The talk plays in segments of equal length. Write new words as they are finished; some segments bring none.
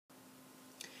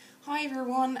Hi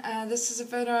everyone, this is a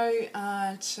video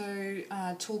to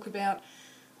talk about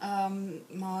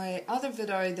my other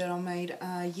video that I made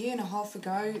a year and a half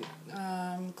ago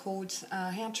called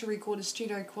How to Record a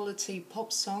Studio Quality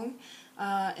Pop Song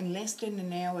in less than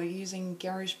an hour using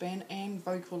GarageBand and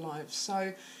VocaLive.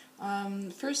 So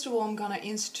first of all, I'm going to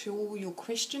answer to all your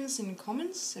questions and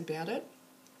comments about it.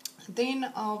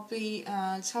 Then I'll be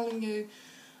telling you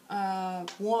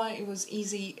why it was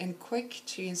easy and quick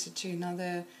to answer to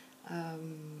another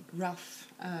rough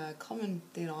comment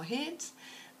that I had,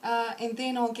 and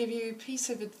then I'll give you a piece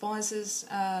of advices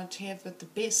to have with the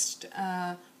best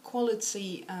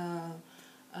quality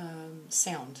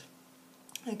sound.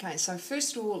 Okay, so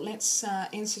first of all, let's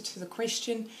answer to the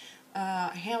question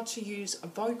how to use a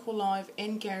VocaLive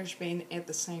and GarageBand at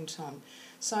the same time.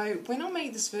 So when I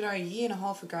made this video a year and a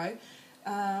half ago,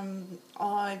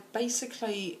 I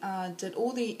basically did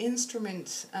all the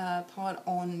instrument part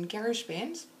on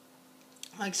GarageBand.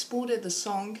 I exported the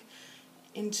song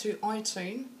into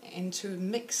iTunes, into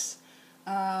Mix,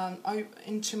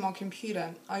 into my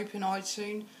computer. Open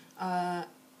iTunes,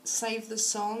 save the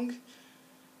song,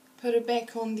 put it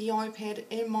back on the iPad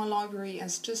in my library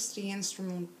as just the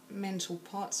instrumental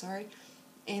part,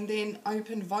 and then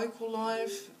open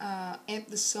VocaLive, add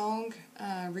the song,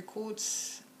 record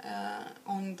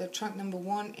on the track number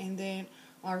 1, and then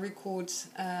I record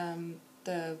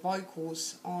the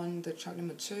vocals on the track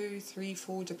number 2, 3,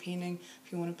 4, depending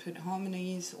if you want to put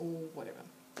harmonies or whatever.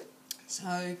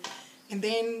 So, and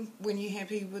then when you're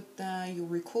happy with your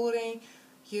recording,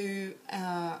 you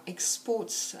export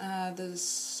the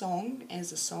song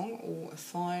as a song or a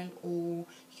file, or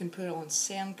you can put it on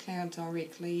SoundCloud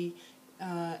directly,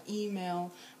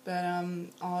 email, but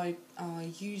I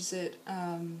use it,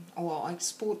 or I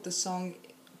export the song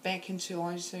back into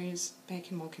iTunes, back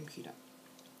in my computer.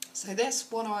 So that's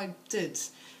what I did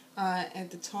at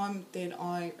the time that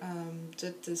I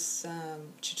did this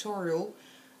tutorial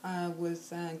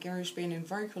with GarageBand and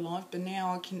VocaLive, but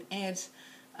now I can add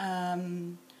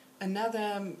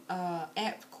another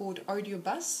app called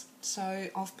Audiobus. So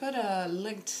I've put a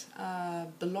link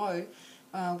below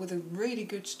with a really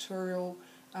good tutorial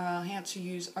how to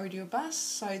use Audiobus.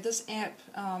 So this app,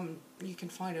 you can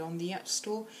find it on the App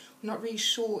Store. I'm not really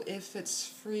sure if it's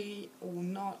free or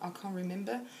not, I can't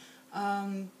remember.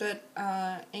 But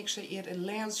actually it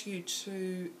allows you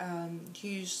to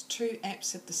use 2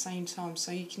 apps at the same time.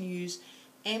 So you can use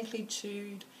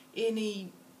Amplitude,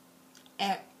 any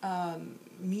app,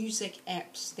 music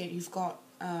apps that you've got,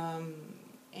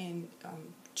 and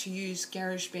to use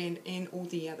GarageBand and all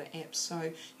the other apps.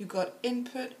 So you've got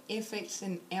input, effects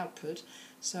and output.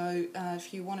 So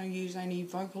if you want to use only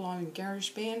VocaLive and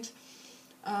GarageBand,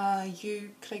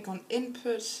 you click on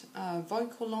input,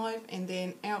 VocaLive, and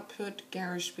then output,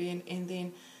 GarageBand, and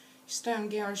then stay on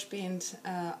GarageBand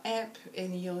app,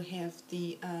 and you'll have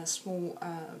the small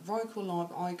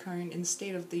VocaLive icon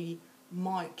instead of the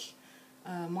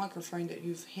microphone that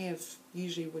you have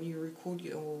usually when you record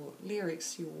your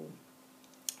lyrics, your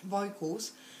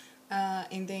vocals,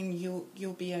 and then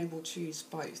you'll be able to use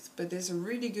both. But there's a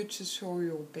really good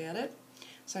tutorial about it,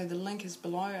 so the link is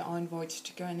below. I invite you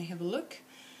to go and have a look.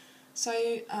 So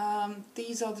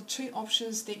these are the 2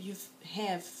 options that you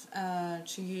have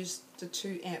to use the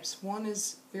 2 apps. One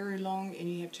is very long and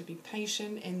you have to be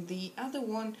patient, and the other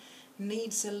one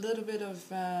needs a little bit of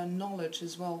knowledge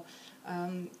as well.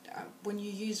 When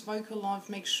you use VocaLive,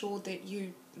 make sure that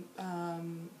you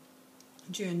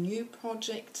do a new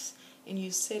project and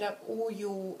you set up all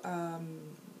your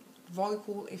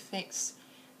vocal effects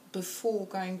before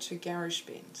going to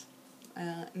GarageBand.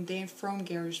 And then from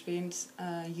GarageBand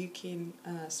you can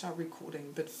start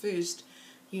recording, but first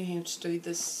you have to do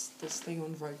this thing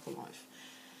on VocaLive.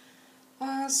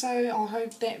 So I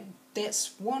hope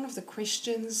that's one of the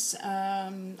questions. I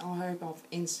hope I've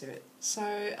answered it.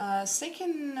 So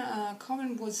second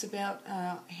comment was about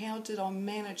how did I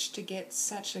manage to get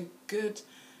such a good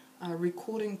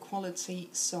recording quality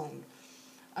song.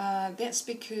 That's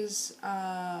because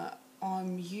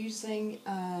I'm using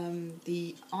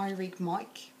the iRig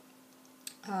mic,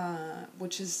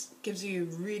 which gives you a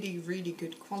really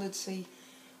good quality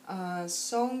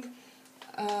song.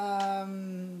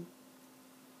 I'm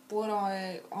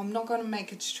not going to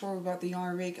make a tutorial about the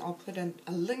iRig. I'll put in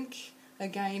a link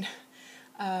again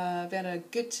about a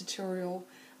good tutorial.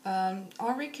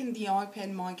 I reckon the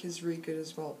iPad mic is really good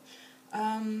as well.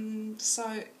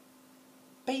 So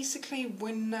basically,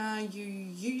 when you're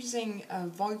using a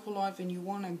VocaLive and you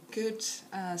want a good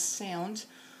sound,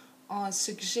 I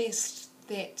suggest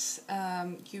that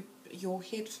you your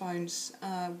headphones,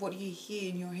 what you hear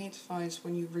in your headphones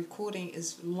when you're recording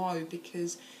is low,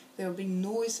 because there will be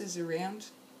noises around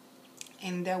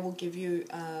and that will give you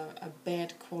a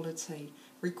bad quality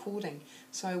recording.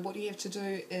 So what you have to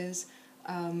do is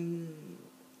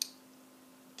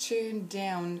turn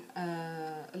down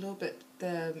a little bit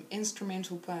the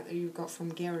instrumental part that you've got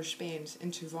from GarageBand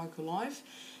into VocaLive,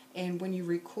 and when you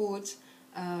record,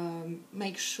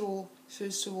 make sure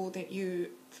first of all that you,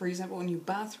 for example, in your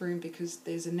bathroom, because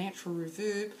there's a natural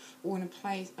reverb, or in a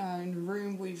place in a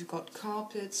room where you've got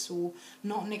carpets, or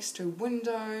not next to a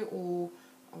window, or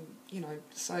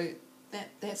so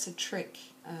that's a trick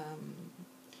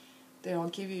that I'll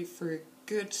give you for a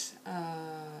good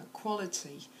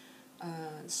quality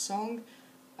song.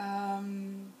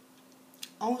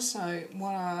 Also,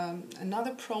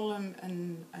 another problem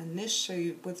and an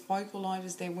issue with VocaLive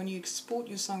is that when you export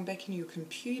your song back in your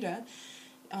computer,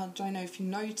 I don't know if you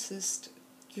noticed,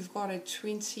 you've got a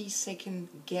 20-second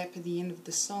gap at the end of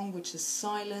the song, which is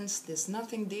silence. There's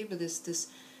nothing there, but there's this.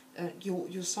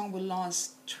 Your song will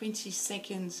last 20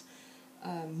 seconds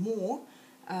more,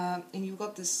 and you've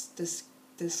got this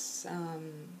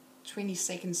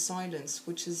 20-second silence,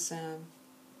 which is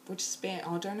bad.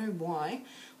 I don't know why.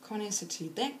 Can't answer to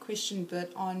that question,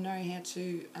 but I know how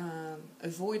to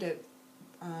avoid it.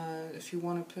 If you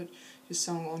want to put your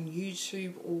song on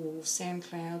YouTube or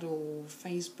SoundCloud or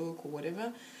Facebook or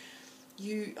whatever,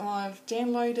 I've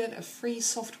downloaded a free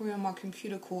software on my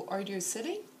computer called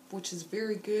Audiobus, which is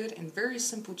very good and very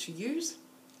simple to use.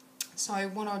 So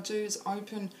what I do is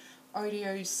open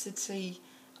Audiobus,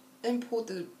 import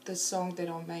the song that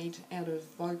I made out of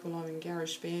VocaLive and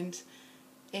GarageBand,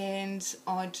 and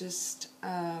I just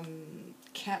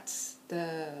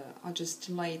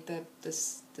delayed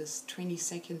this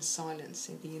 20-second silence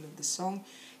at the end of the song,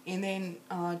 and then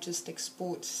I just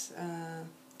export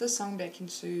the song back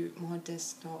into my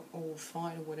desktop or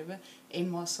file or whatever, and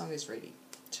my song is ready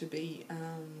to be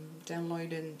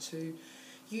downloaded into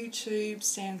YouTube,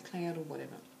 SoundCloud or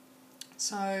whatever.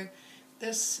 So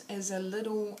this is a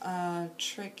little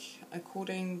trick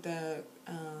according the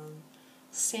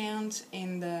sound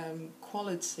and the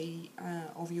quality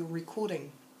of your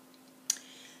recording.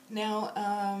 Now,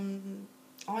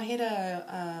 I had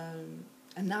a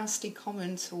nasty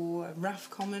comment or a rough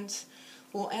comment.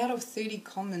 Well, out of 30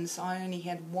 comments, I only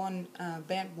had one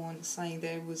bad one, saying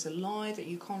there was a lie that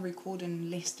you can't record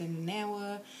in less than an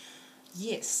hour.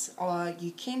 Yes,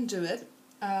 you can do it.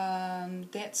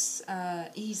 That's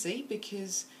easy,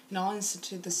 because I answered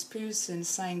to this person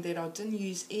saying that I didn't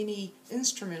use any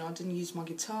instrument. I didn't use my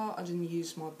guitar, I didn't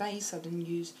use my bass, I didn't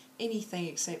use anything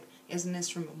except as an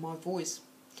instrument, my voice.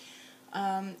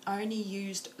 I only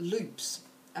used loops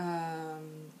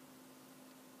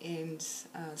and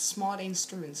smart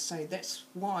instruments, so that's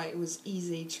why it was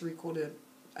easy to record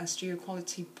a stereo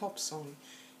quality pop song,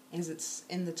 as it's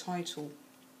in the title.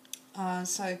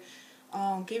 So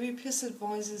I'll give you piece of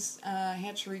advice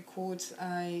how to record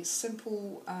a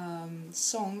simple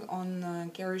song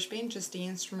on GarageBand, just the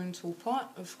instrumental part,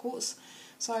 of course.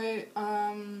 So if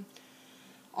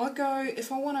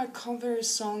I want to cover a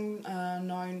song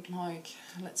known, like,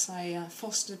 let's say,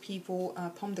 Foster People,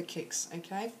 Pump the Kicks,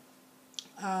 okay?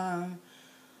 I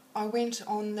went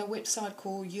on the website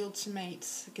called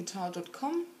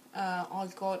ultimateguitar.com. I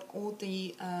got all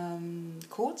the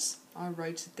chords, I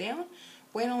wrote it down,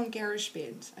 went on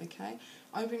GarageBand, okay?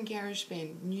 Open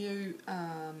GarageBand, new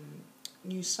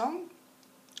song.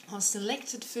 I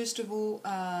selected first of all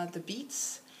the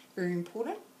beats, very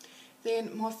important.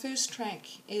 Then my first track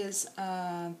is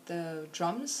the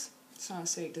drums, so I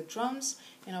select the drums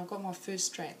and I've got my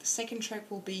first track. The second track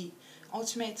will be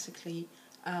automatically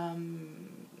a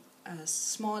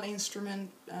small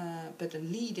instrument, but a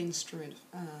lead instrument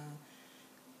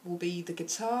will be the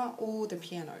guitar or the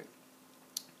piano.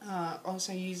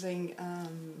 Also using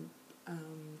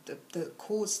the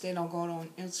chords that I got on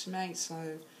Ultimate,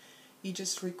 so you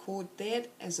just record that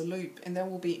as a loop, and that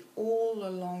will be all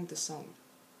along the song,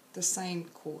 the same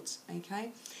chords,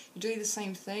 okay? You do the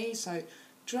same thing, so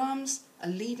drums, a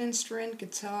lead instrument,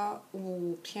 guitar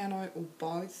or piano or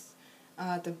both,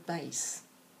 the bass,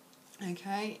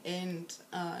 okay? And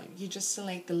you just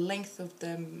select the length of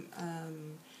the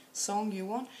song you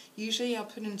want. Usually I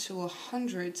put into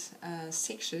 100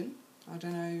 section. I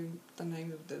don't know the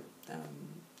name of the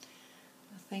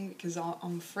thing, because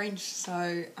I'm French,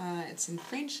 so it's in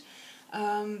French.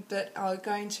 But I'll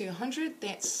go into 100,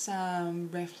 that's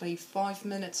roughly 5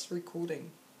 minutes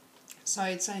recording. So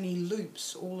it's only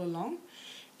loops all along.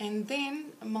 And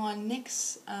then my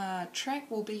next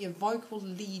track will be a vocal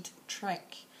lead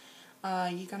track.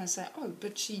 you're going to say, oh,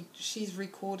 but she's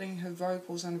recording her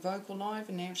vocals on VocaLive,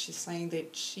 and now she's saying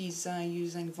that she's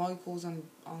using vocals on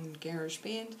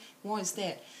GarageBand. Why is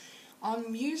that?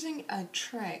 I'm using a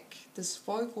track, this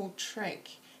vocal track,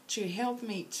 to help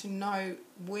me to know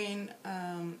when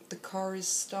the chorus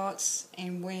starts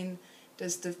and when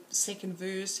there's the second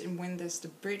verse and when there's the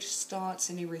bridge starts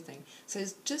and everything. So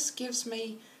it just gives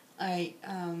me a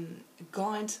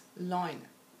guideline.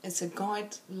 It's a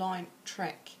guideline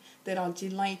track that I'll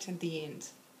delete at the end,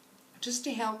 just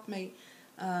to help me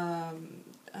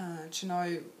to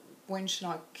know when should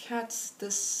I cut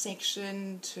this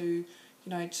section to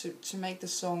to make the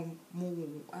song more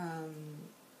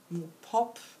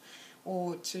pop,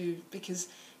 or because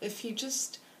if you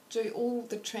just do all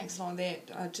the tracks like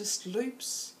that, just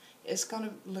loops, it's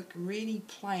gonna look really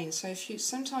plain. So if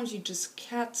sometimes you just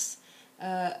cut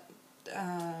the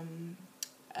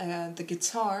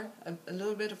guitar, a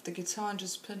little bit of the guitar, and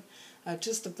just put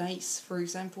just the bass, for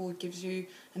example, it gives you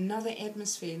another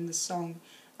atmosphere in the song.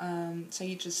 So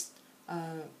you just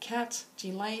cut,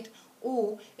 delete,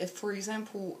 or if, for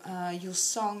example, your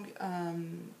song,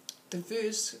 the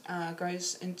verse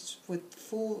goes with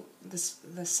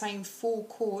the same 4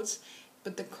 chords,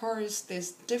 but the chorus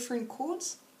there's different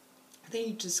chords, then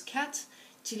you just cut,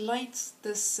 delete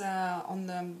this on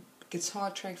the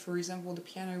guitar track, for example, the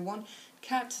piano one,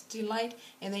 cut, delete,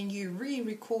 and then you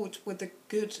re-record with the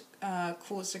good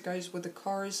chords that goes with the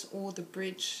chorus or the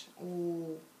bridge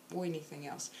or anything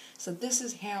else. So this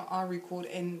is how I record,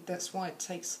 and that's why it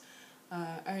takes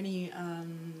only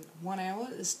 1 hour.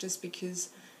 It's just because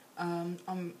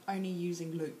I'm only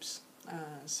using loops,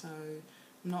 so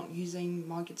I'm not using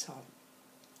my guitar.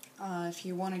 If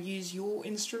you want to use your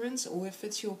instruments, or if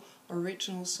it's your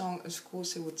original song, of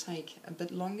course it will take a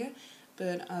bit longer.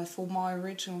 But for my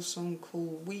original song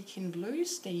called Weekend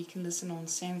Blues, that you can listen on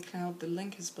SoundCloud, the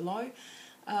link is below,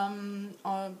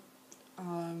 I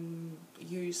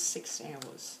use 6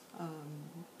 hours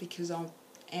because I've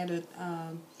added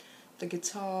the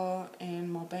guitar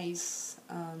and my bass,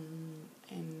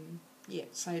 and yeah,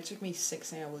 so it took me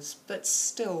 6 hours. But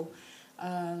still,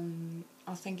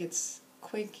 I think it's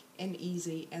quick and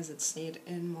easy, as it said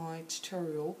in my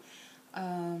tutorial.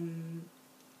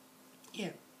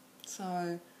 Yeah,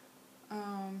 so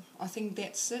I think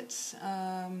that's it.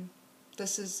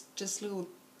 This is just little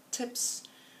tips.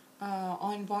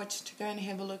 I invite you to go and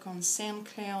have a look on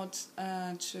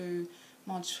SoundCloud to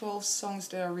my 12 songs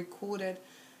that I recorded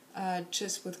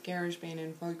just with GarageBand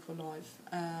and VocaLive,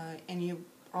 and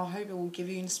I hope it will give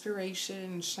you inspiration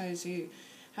and shows you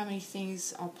how many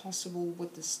things are possible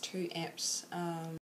with these 2 apps.